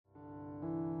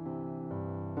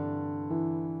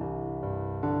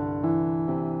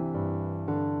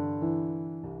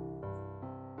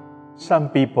Some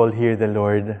people hear the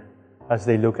Lord as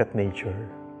they look at nature.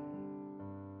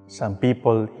 Some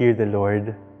people hear the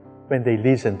Lord when they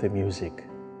listen to music.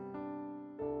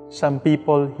 Some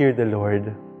people hear the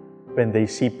Lord when they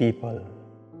see people.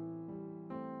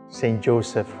 Saint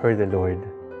Joseph heard the Lord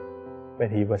when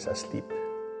he was asleep.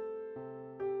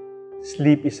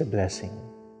 Sleep is a blessing.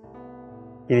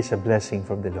 It is a blessing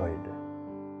from the Lord.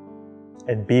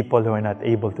 And people who are not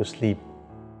able to sleep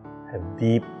have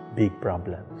deep, big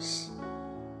problems.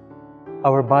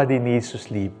 Our body needs to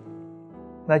sleep,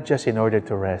 not just in order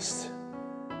to rest,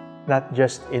 not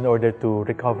just in order to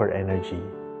recover energy.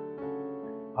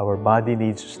 Our body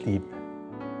needs to sleep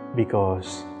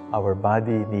because our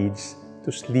body needs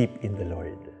to sleep in the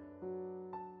Lord.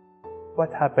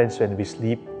 What happens when we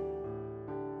sleep?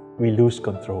 We lose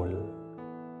control.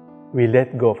 We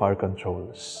let go of our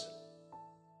controls.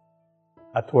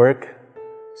 At work,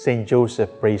 Saint Joseph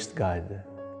praised God.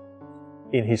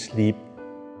 In his sleep,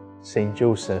 Saint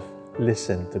Joseph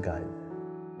listened to God.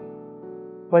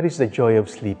 What is the joy of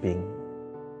sleeping?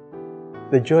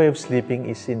 The joy of sleeping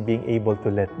is in being able to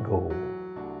let go.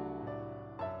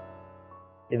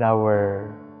 In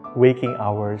our waking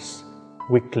hours,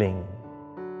 we cling,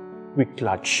 we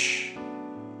clutch,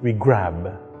 we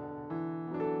grab,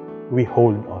 we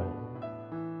hold on.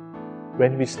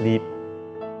 When we sleep,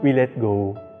 we let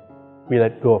go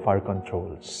of our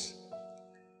controls.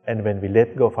 And when we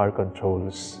let go of our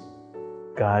controls,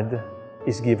 God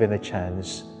is given a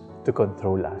chance to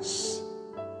control us.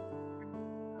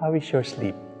 How is your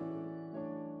sleep?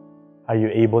 Are you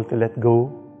able to let go?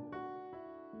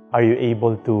 Are you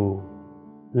able to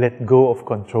let go of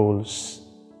controls?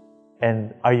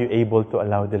 And are you able to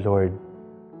allow the Lord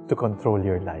to control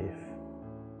your life?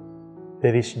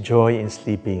 There is joy in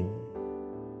sleeping.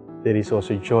 There is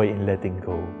also joy in letting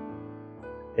go.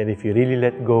 And if you really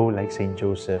let go like Saint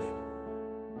Joseph,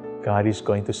 God is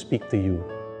going to speak to you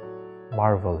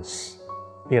marvels,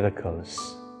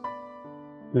 miracles.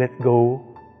 Let go,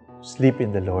 sleep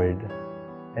in the Lord,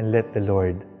 and let the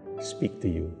Lord speak to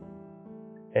you.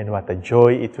 And what a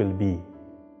joy it will be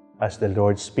as the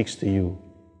Lord speaks to you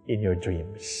in your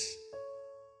dreams.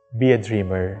 Be a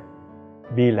dreamer.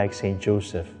 Be like Saint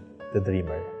Joseph, the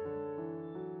dreamer.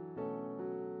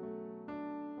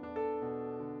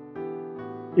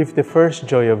 If the first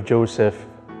joy of Joseph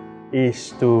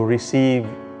is to receive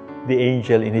the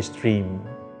angel in his dream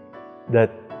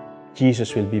that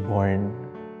Jesus will be born,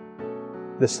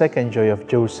 the second joy of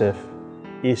Joseph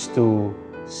is to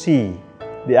see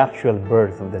the actual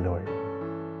birth of the Lord.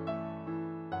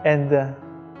 And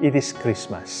it is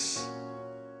Christmas.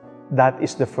 That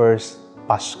is the first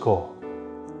Pasko.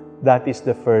 That is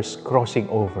the first crossing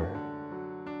over.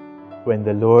 When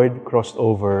the Lord crossed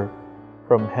over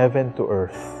from heaven to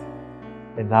earth.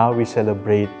 And now we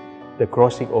celebrate the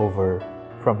crossing over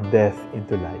from death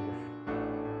into life.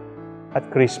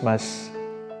 At Christmas,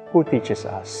 who teaches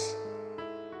us?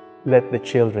 Let the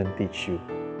children teach you.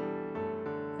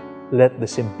 Let the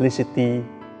simplicity,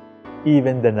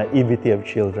 even the naivety of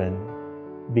children,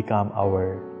 become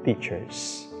our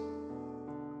teachers.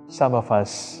 Some of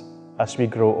us, as we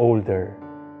grow older,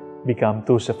 become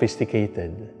too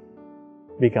sophisticated,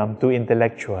 become too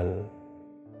intellectual,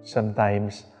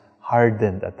 sometimes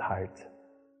hardened at heart,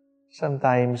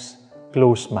 sometimes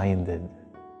close-minded.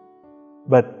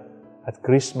 But at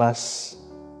Christmas,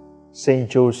 Saint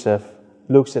Joseph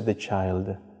looks at the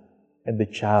child, and the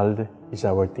child is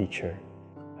our teacher.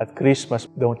 At Christmas,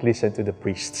 don't listen to the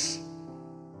priests.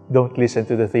 Don't listen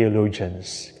to the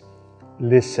theologians.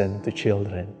 Listen to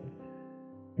children.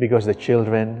 Because the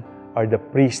children are the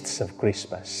priests of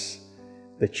Christmas.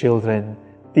 The children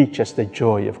teach us the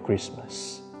joy of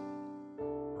Christmas.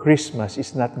 Christmas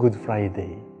is not Good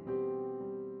Friday.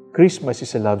 Christmas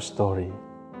is a love story.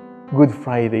 Good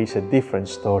Friday is a different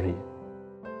story.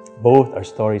 Both are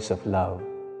stories of love,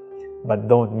 but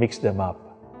don't mix them up.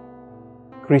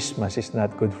 Christmas is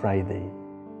not Good Friday.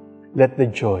 Let the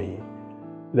joy,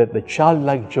 let the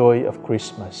childlike joy of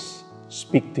Christmas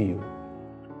speak to you.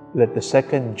 Let the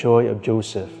second joy of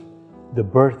Joseph, the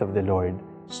birth of the Lord,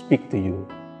 speak to you.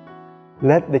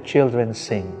 Let the children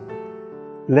sing.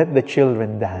 Let the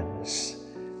children dance.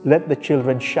 Let the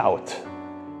children shout.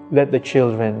 Let the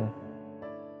children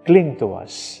cling to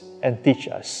us and teach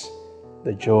us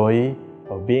the joy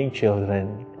of being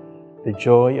children, the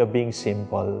joy of being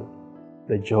simple,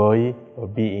 the joy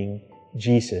of being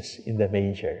Jesus in the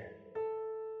manger.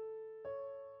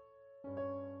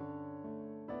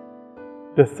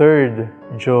 The third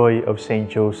joy of Saint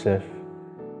Joseph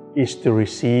is to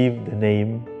receive the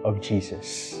name of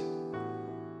Jesus.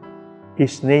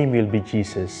 His name will be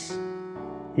Jesus.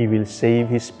 He will save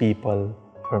His people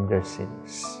from their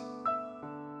sins.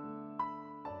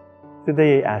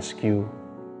 Today I ask you,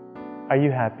 are you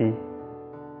happy?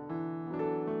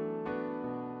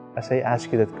 As I ask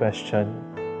you that question,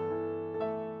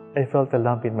 I felt a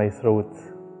lump in my throat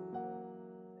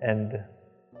and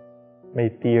my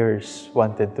tears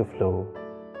wanted to flow,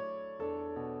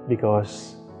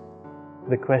 because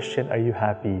the question, are you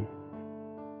happy,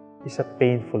 is a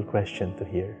painful question to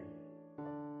hear.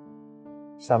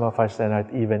 Some of us are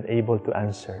not even able to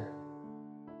answer.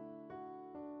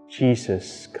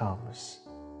 Jesus comes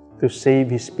to save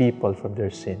His people from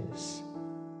their sins.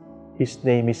 His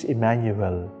name is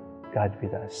Emmanuel, God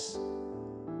with us.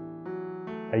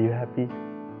 Are you happy?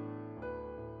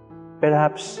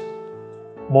 Perhaps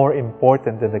more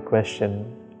important than the question,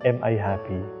 am I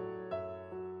happy,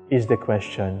 is the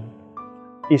question,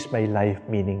 is my life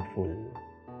meaningful?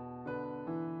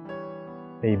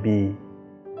 Maybe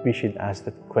we should ask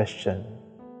that question,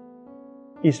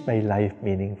 is my life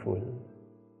meaningful?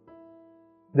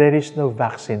 There is no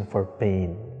vaccine for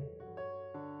pain.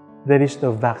 There is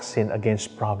no vaccine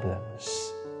against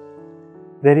problems.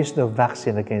 There is no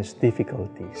vaccine against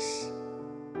difficulties.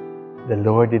 The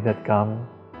Lord did not come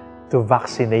to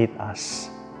vaccinate us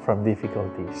from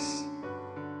difficulties.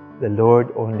 The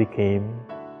Lord only came,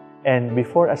 and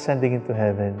before ascending into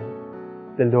heaven,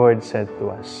 the Lord said to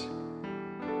us,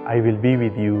 I will be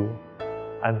with you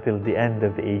until the end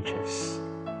of the ages.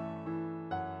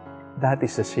 That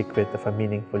is the secret of a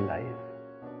meaningful life.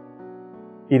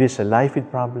 It is a life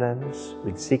with problems,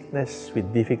 with sickness,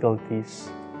 with difficulties,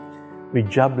 with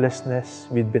joblessness,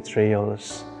 with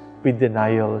betrayals, with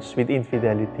denials, with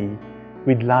infidelity,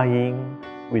 with lying,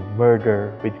 with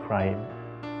murder, with crime.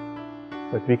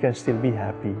 But we can still be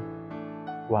happy.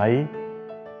 Why?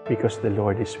 Because the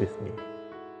Lord is with me.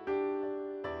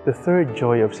 The third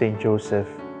joy of Saint Joseph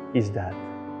is that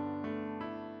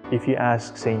if you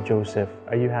ask Saint Joseph,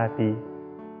 are you happy?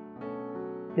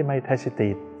 He might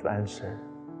hesitate to answer.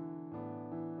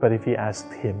 But if you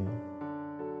asked him,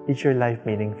 is your life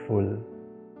meaningful?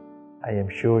 I am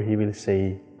sure he will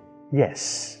say,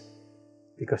 yes,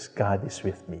 because God is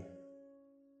with me.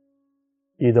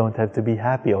 You don't have to be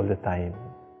happy all the time,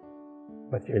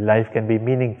 but your life can be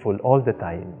meaningful all the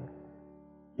time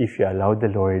if you allow the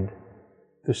Lord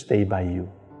to stay by you.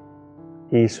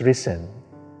 He is risen.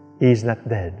 He is not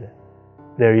dead.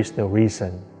 There is no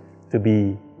reason to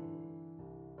be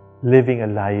living a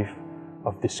life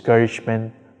of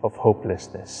discouragement, of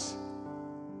hopelessness.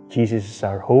 Jesus is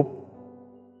our hope.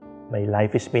 My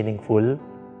life is meaningful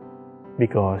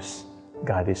because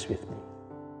God is with me.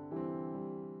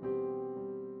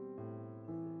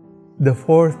 The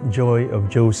fourth joy of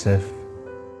Joseph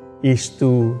is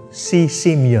to see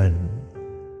Simeon,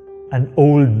 an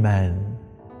old man,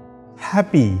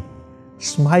 happy,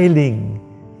 smiling,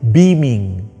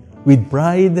 beaming, with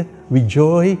pride, with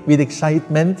joy, with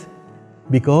excitement,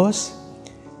 because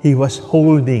he was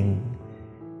holding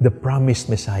the promised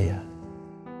Messiah.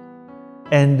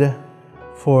 And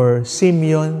for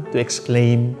Simeon to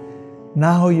exclaim,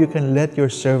 now you can let your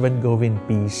servant go in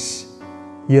peace.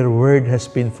 Your word has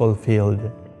been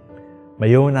fulfilled.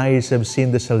 My own eyes have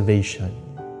seen the salvation.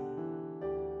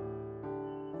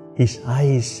 His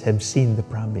eyes have seen the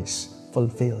promise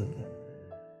fulfilled.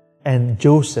 And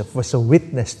Joseph was a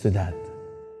witness to that.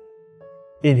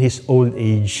 In his old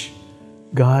age,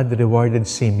 God rewarded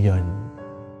Simeon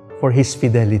for his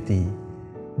fidelity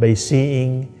by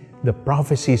seeing the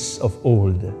prophecies of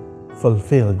old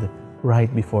fulfilled right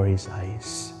before his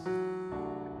eyes.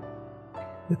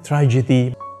 The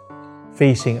tragedy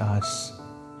facing us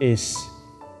is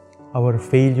our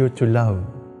failure to love.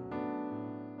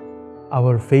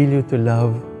 Our failure to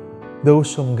love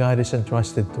those whom God has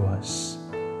entrusted to us.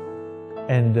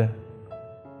 And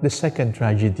the second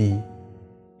tragedy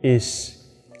is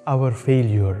our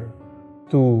failure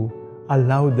to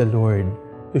allow the Lord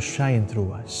to shine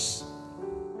through us,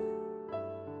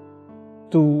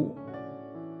 to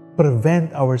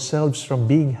prevent ourselves from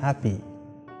being happy,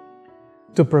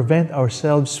 to prevent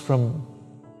ourselves from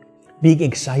being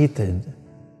excited.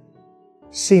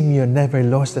 Simeon never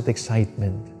lost that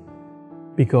excitement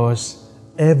because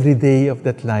every day of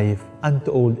that life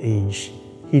unto old age,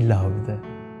 he loved.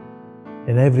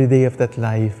 And every day of that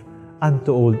life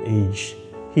unto old age,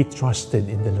 he trusted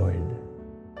in the Lord.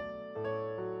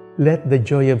 Let the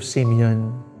joy of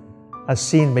Simeon, as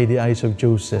seen by the eyes of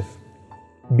Joseph,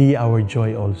 be our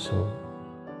joy also.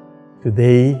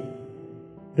 Today,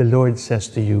 the Lord says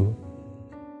to you,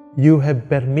 you have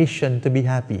permission to be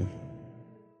happy.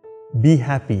 Be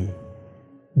happy.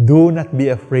 Do not be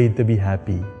afraid to be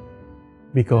happy,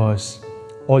 because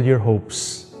all your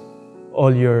hopes,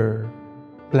 all your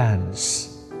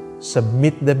plans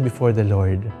submit them before the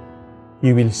Lord,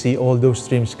 you will see all those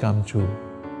dreams come true.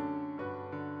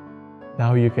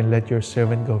 Now you can let your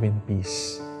servant go in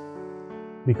peace,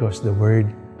 because the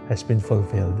word has been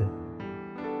fulfilled.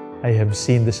 I have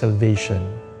seen the salvation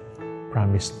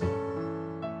promised me.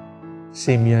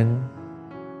 Simeon,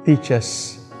 teach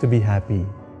us to be happy.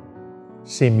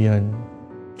 Simeon,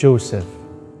 Joseph,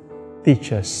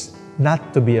 teach us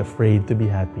not to be afraid to be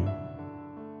happy.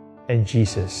 And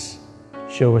Jesus,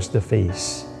 show us the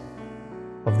face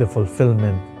of the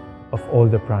fulfillment of all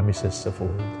the promises of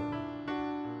old.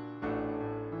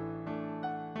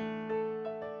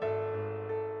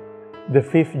 The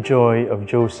fifth joy of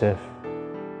Joseph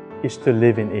is to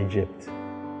live in Egypt.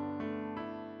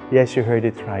 Yes, you heard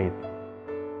it right.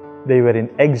 They were in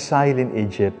exile in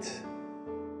Egypt,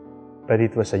 but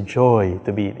it was a joy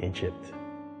to be in Egypt.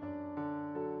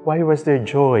 Why was there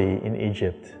joy in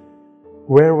Egypt?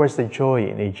 Where was the joy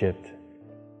in Egypt?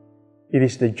 It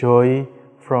is the joy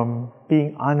from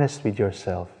being honest with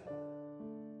yourself.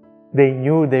 They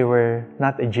knew they were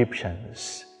not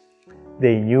Egyptians.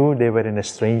 They knew they were in a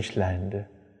strange land.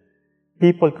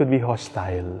 People could be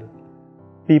hostile.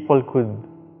 People could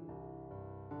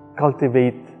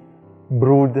cultivate,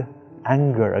 brood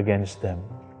anger against them.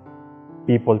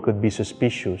 People could be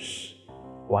suspicious.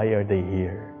 Why are they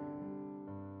here?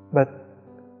 But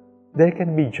there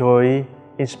can be joy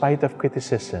in spite of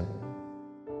criticism.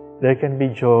 There can be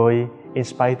joy in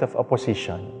spite of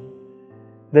opposition.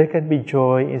 There can be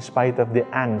joy in spite of the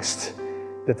angst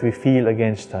that we feel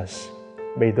against us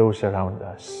by those around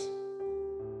us.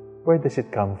 Where does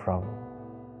it come from?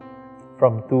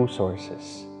 From two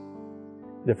sources.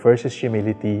 The first is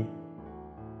humility.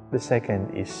 The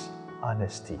second is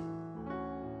honesty.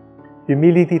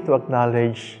 Humility to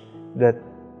acknowledge that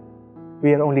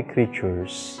we are only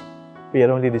creatures, we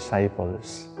are only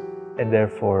disciples, and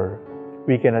therefore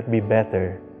we cannot be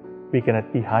better, we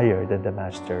cannot be higher than the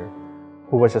Master,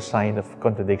 who was a sign of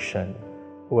contradiction,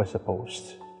 who was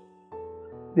opposed.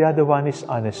 The other one is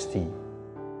honesty.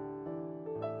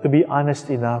 To be honest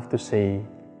enough to say,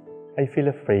 I feel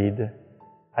afraid,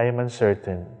 I am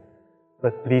uncertain,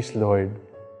 but please, Lord,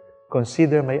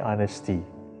 consider my honesty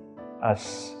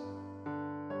as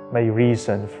my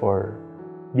reason for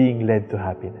being led to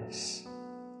happiness.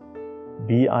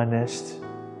 Be honest,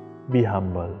 be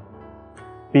humble.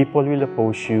 People will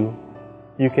oppose you.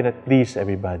 You cannot please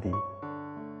everybody.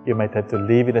 You might have to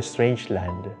live in a strange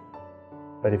land.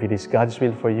 But if it is God's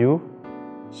will for you,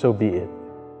 so be it.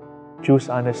 Choose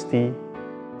honesty,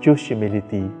 choose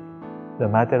humility. No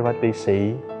matter what they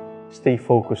say, stay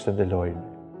focused on the Lord.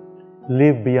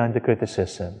 Live beyond the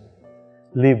criticism.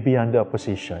 Live beyond the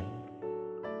opposition.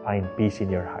 Find peace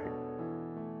in your heart.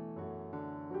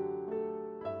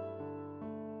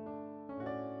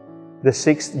 The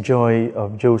sixth joy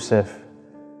of Joseph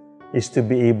is to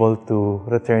be able to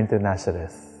return to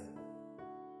Nazareth.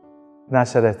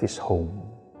 Nazareth is home.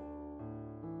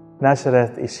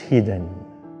 Nazareth is hidden.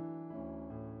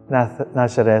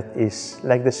 Nazareth is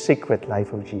like the secret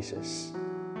life of Jesus.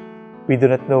 We do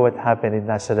not know what happened in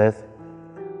Nazareth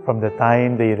from the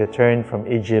time they returned from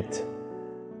Egypt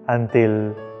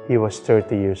until he was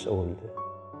 30 years old.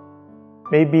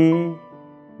 Maybe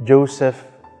Joseph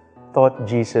taught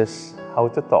Jesus how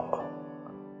to talk,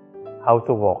 how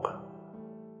to walk,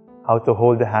 how to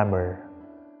hold the hammer,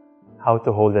 how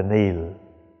to hold a nail,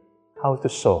 how to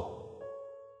sew.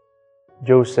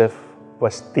 Joseph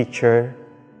was teacher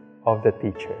of the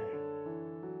teacher.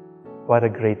 What a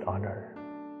great honor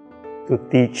to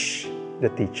teach the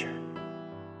teacher.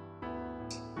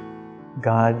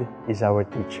 God is our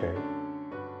teacher.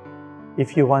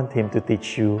 If you want Him to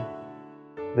teach you,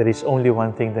 there is only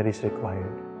one thing that is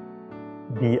required.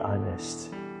 Be honest.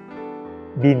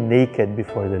 Be naked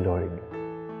before the Lord.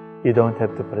 You don't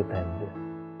have to pretend.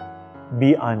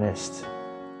 Be honest.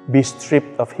 Be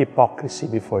stripped of hypocrisy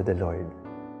before the Lord.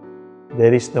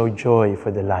 There is no joy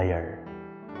for the liar.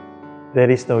 There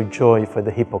is no joy for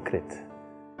the hypocrite.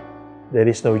 There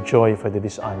is no joy for the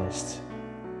dishonest.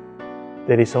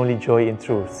 There is only joy in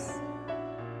truth,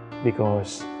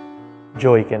 because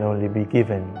joy can only be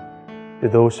given to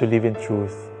those who live in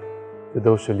truth, to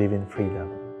those who live in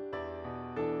freedom.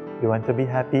 You want to be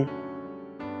happy?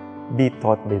 Be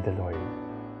taught by the Lord.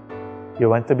 You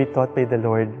want to be taught by the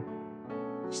Lord?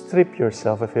 Strip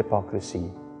yourself of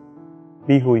hypocrisy.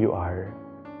 Be who you are.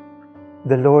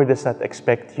 The Lord does not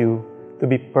expect you to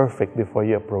be perfect before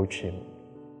you approach Him.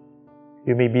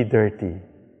 You may be dirty.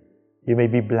 You may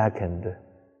be blackened.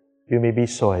 You may be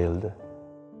soiled.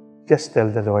 Just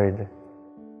tell the Lord,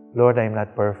 Lord, I am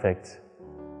not perfect.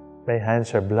 My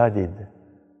hands are bloodied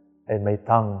and my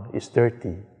tongue is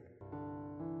dirty.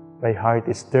 My heart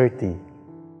is dirty.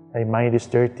 My mind is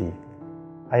dirty.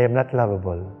 I am not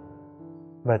lovable.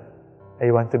 But I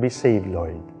want to be saved,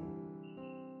 Lord.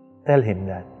 Tell Him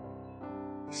that.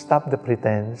 Stop the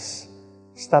pretense.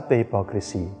 Stop the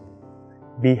hypocrisy.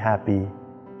 Be happy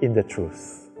in the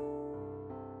truth.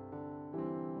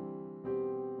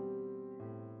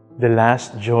 The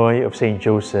last joy of Saint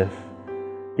Joseph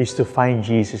is to find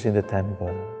Jesus in the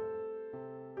temple.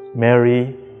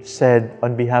 Mary said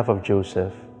on behalf of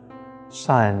Joseph,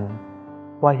 "Son,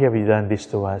 why have you done this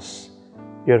to us?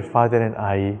 Your father and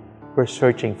I were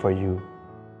searching for you.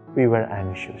 We were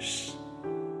anxious."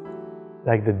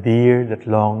 Like the deer that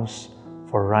longs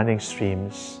for running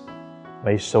streams,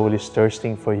 my soul is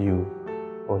thirsting for you,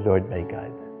 O Lord my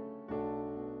God.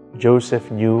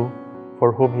 Joseph knew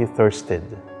for whom he thirsted,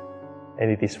 and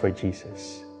it is for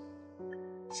Jesus.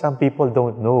 Some people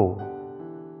don't know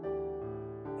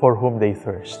for whom they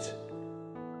thirst.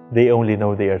 They only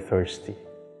know they are thirsty.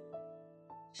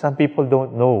 Some people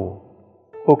don't know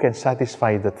who can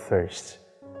satisfy that thirst.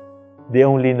 They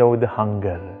only know the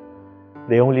hunger.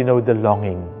 They only know the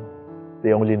longing.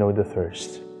 They only know the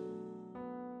thirst.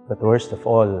 But worst of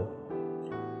all,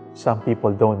 some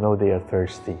people don't know they are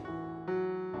thirsty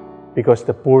because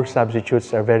the poor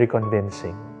substitutes are very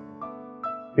convincing.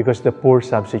 Because the poor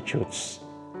substitutes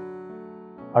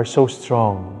are so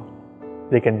strong,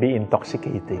 they can be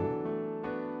intoxicating.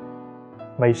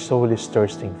 My soul is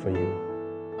thirsting for you.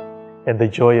 And the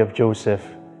joy of Joseph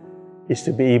is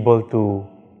to be able to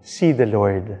see the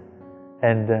Lord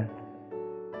and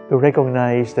to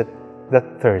recognize that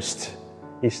that thirst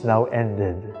is now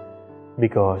ended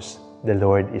because the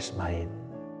Lord is mine.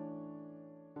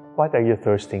 What are you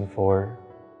thirsting for?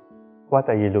 What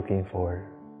are you looking for?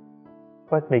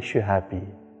 What makes you happy?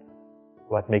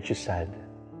 What makes you sad?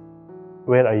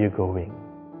 Where are you going?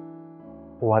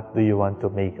 What do you want to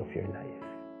make of your life?